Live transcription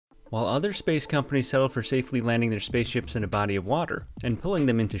While other space companies settle for safely landing their spaceships in a body of water and pulling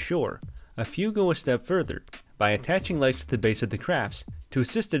them into shore, a few go a step further by attaching legs to the base of the crafts to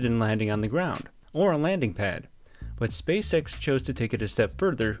assist it in landing on the ground, or a landing pad. But SpaceX chose to take it a step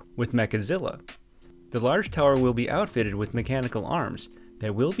further with Mechazilla. The large tower will be outfitted with mechanical arms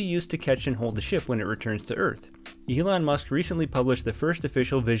that will be used to catch and hold the ship when it returns to Earth. Elon Musk recently published the first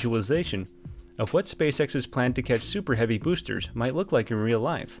official visualization of what SpaceX's plan to catch super heavy boosters might look like in real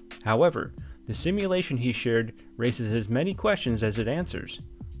life. However, the simulation he shared raises as many questions as it answers.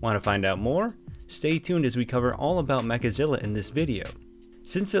 Want to find out more? Stay tuned as we cover all about Mechazilla in this video.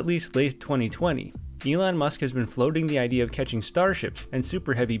 Since at least late 2020, Elon Musk has been floating the idea of catching starships and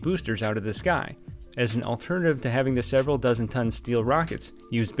super heavy boosters out of the sky, as an alternative to having the several dozen-ton steel rockets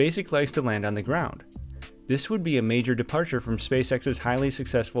use basic legs to land on the ground. This would be a major departure from SpaceX's highly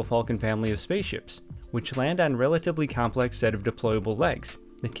successful Falcon family of spaceships, which land on a relatively complex set of deployable legs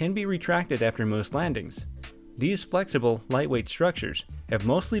that can be retracted after most landings. These flexible, lightweight structures have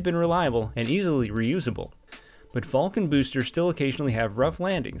mostly been reliable and easily reusable, but Falcon boosters still occasionally have rough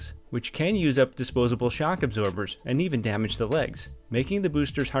landings, which can use up disposable shock absorbers and even damage the legs, making the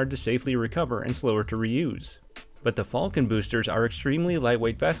boosters hard to safely recover and slower to reuse. But the Falcon boosters are extremely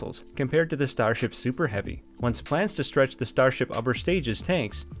lightweight vessels compared to the Starship's Super Heavy. Once plans to stretch the Starship upper stage's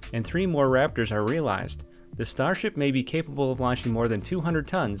tanks and 3 more Raptors are realized, the Starship may be capable of launching more than 200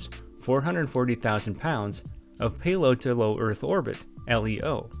 tons, 440,000 pounds, of payload to low Earth orbit,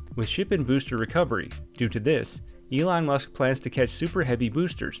 LEO, with ship and booster recovery. Due to this, Elon Musk plans to catch super heavy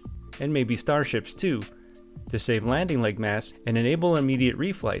boosters, and maybe starships too, to save landing leg mass and enable immediate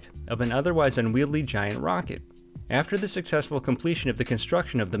reflight of an otherwise unwieldy giant rocket. After the successful completion of the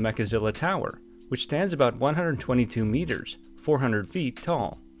construction of the Mechazilla Tower, which stands about 122 meters, 400 feet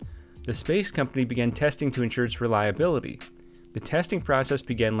tall, the space company began testing to ensure its reliability. The testing process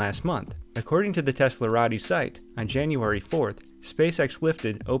began last month. According to the Teslarati site, on January 4th, SpaceX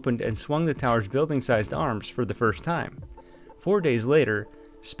lifted, opened, and swung the tower's building-sized arms for the first time. 4 days later,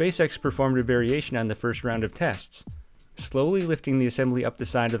 SpaceX performed a variation on the first round of tests, slowly lifting the assembly up the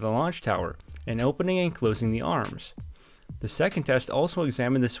side of the launch tower and opening and closing the arms. The second test also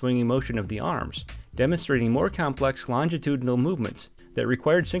examined the swinging motion of the arms, demonstrating more complex longitudinal movements that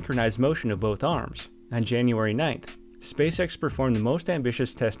required synchronized motion of both arms. On January 9th, SpaceX performed the most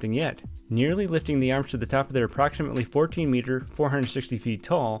ambitious testing yet, nearly lifting the arms to the top of their approximately 14-meter, 460 feet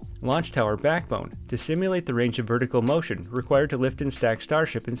tall launch tower backbone to simulate the range of vertical motion required to lift and stack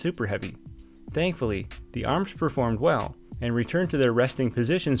Starship and Super Heavy. Thankfully, the arms performed well and returned to their resting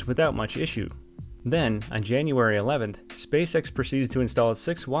positions without much issue. Then, on January 11th, SpaceX proceeded to install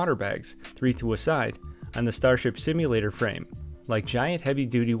 6 water bags, 3 to a side, on the Starship simulator frame, like giant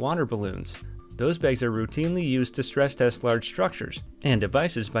heavy-duty water balloons. Those bags are routinely used to stress test large structures and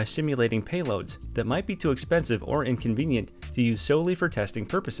devices by simulating payloads that might be too expensive or inconvenient to use solely for testing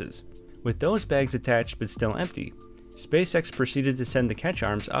purposes. With those bags attached but still empty, SpaceX proceeded to send the catch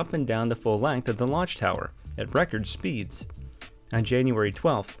arms up and down the full length of the launch tower at record speeds. On January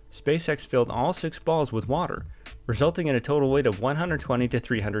 12th, SpaceX filled all 6 balls with water, resulting in a total weight of 120 to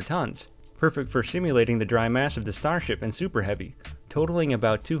 300 tons, perfect for simulating the dry mass of the Starship and Super Heavy, totaling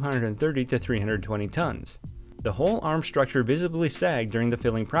about 230 to 320 tons. The whole arm structure visibly sagged during the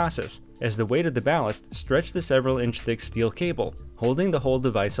filling process, as the weight of the ballast stretched the several-inch thick steel cable, holding the whole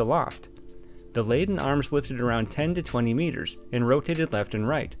device aloft. The laden arms lifted around 10 to 20 meters and rotated left and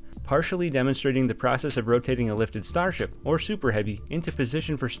right, partially demonstrating the process of rotating a lifted Starship or Super Heavy into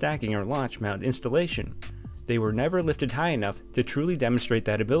position for stacking or launch mount installation. They were never lifted high enough to truly demonstrate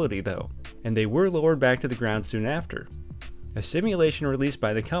that ability though, and they were lowered back to the ground soon after. A simulation released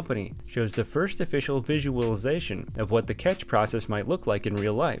by the company shows the first official visualization of what the catch process might look like in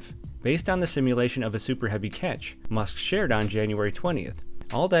real life, based on the simulation of a Super Heavy catch Musk shared on January 20th.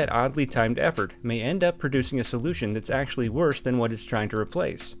 All that oddly timed effort may end up producing a solution that's actually worse than what it's trying to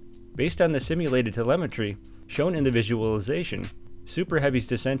replace. Based on the simulated telemetry shown in the visualization, Super Heavy's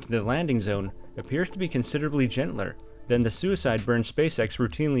descent to the landing zone appears to be considerably gentler than the suicide burn SpaceX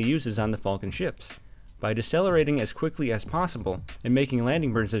routinely uses on the Falcon ships. By decelerating as quickly as possible and making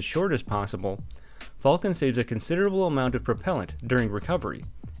landing burns as short as possible, Falcon saves a considerable amount of propellant during recovery,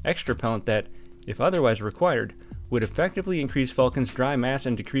 extra propellant that, if otherwise required, would effectively increase Falcon's dry mass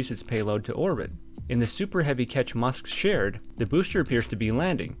and decrease its payload to orbit. In the Super Heavy catch Musk shared, the booster appears to be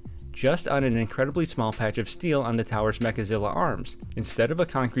landing just on an incredibly small patch of steel on the tower's Mechazilla arms, instead of a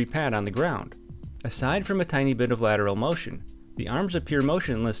concrete pad on the ground. Aside from a tiny bit of lateral motion, the arms appear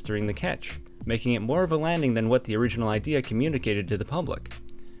motionless during the catch, making it more of a landing than what the original idea communicated to the public.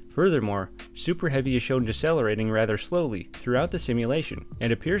 Furthermore, Super Heavy is shown decelerating rather slowly throughout the simulation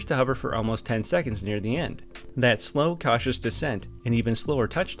and appears to hover for almost 10 seconds near the end. That slow, cautious descent and even slower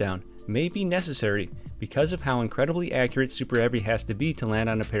touchdown may be necessary because of how incredibly accurate Super Heavy has to be to land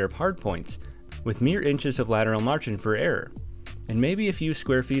on a pair of hardpoints, with mere inches of lateral margin for error, and maybe a few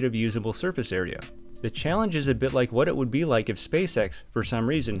square feet of usable surface area. The challenge is a bit like what it would be like if SpaceX, for some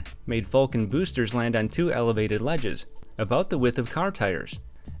reason, made Falcon boosters land on 2 elevated ledges, about the width of car tires.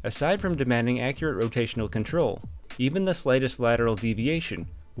 Aside from demanding accurate rotational control, even the slightest lateral deviation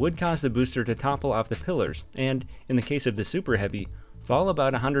would cause the booster to topple off the pillars and, in the case of the Super Heavy, fall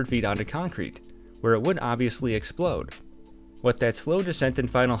about 100 feet onto concrete, where it would obviously explode. What that slow descent and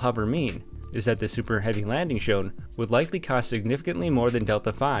final hover mean is that the Super Heavy landing shown would likely cost significantly more than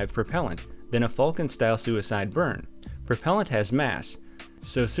Delta V propellant than a Falcon-style suicide burn. Propellant has mass,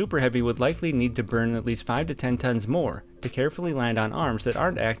 so Super Heavy would likely need to burn at least 5 to 10 tons more to carefully land on arms that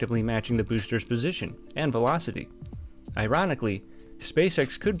aren't actively matching the booster's position and velocity. Ironically,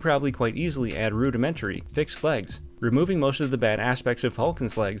 SpaceX could probably quite easily add rudimentary, fixed legs, removing most of the bad aspects of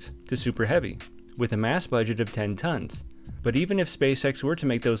Falcon's legs to Super Heavy, with a mass budget of 10 tons. But even if SpaceX were to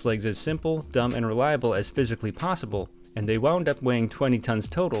make those legs as simple, dumb, and reliable as physically possible, and they wound up weighing 20 tons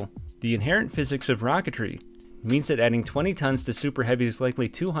total, the inherent physics of rocketry means that adding 20 tons to Super Heavy's likely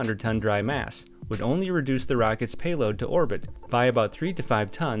 200-ton dry mass would only reduce the rocket's payload to orbit by about 3 to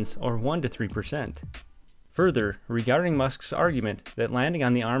 5 tons, or 1 to 3%. Further, regarding Musk's argument that landing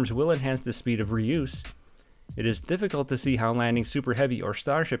on the arms will enhance the speed of reuse, it is difficult to see how landing Super Heavy or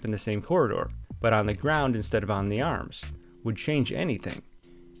Starship in the same corridor, but on the ground instead of on the arms, would change anything.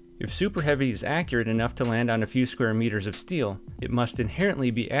 If Super Heavy is accurate enough to land on a few square meters of steel, it must inherently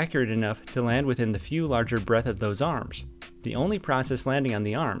be accurate enough to land within the few larger breadth of those arms. The only process landing on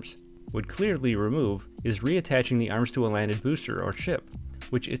the arms would clearly remove is reattaching the arms to a landed booster or ship,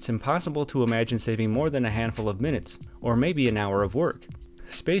 which it's impossible to imagine saving more than a handful of minutes, or maybe an hour of work.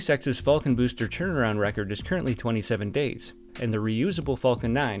 SpaceX's Falcon booster turnaround record is currently 27 days, and the reusable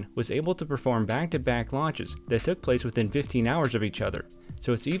Falcon 9 was able to perform back-to-back launches that took place within 15 hours of each other,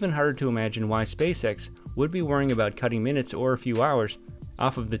 so it's even harder to imagine why SpaceX would be worrying about cutting minutes or a few hours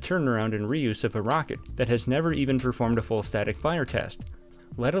off of the turnaround and reuse of a rocket that has never even performed a full static fire test,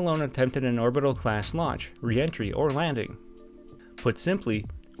 let alone attempted an orbital-class launch, re-entry, or landing. Put simply,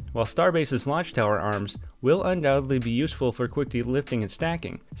 while Starbase's launch tower arms will undoubtedly be useful for quick delifting and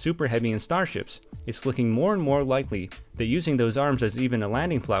stacking, Super Heavy and Starships, it's looking more and more likely that using those arms as even a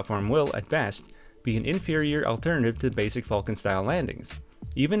landing platform will, at best, be an inferior alternative to basic Falcon-style landings.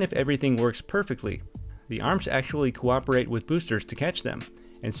 Even if everything works perfectly, the arms actually cooperate with boosters to catch them,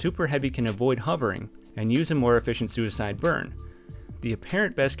 and Super Heavy can avoid hovering and use a more efficient suicide burn. The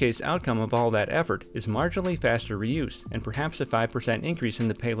apparent best case outcome of all that effort is marginally faster reuse and perhaps a 5% increase in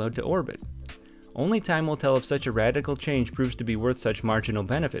the payload to orbit. Only time will tell if such a radical change proves to be worth such marginal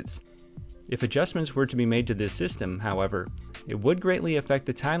benefits. If adjustments were to be made to this system, however, it would greatly affect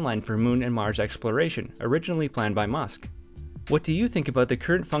the timeline for Moon and Mars exploration originally planned by Musk. What do you think about the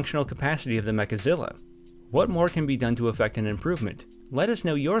current functional capacity of the Mechazilla? What more can be done to effect an improvement? Let us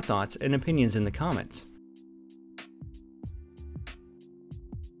know your thoughts and opinions in the comments.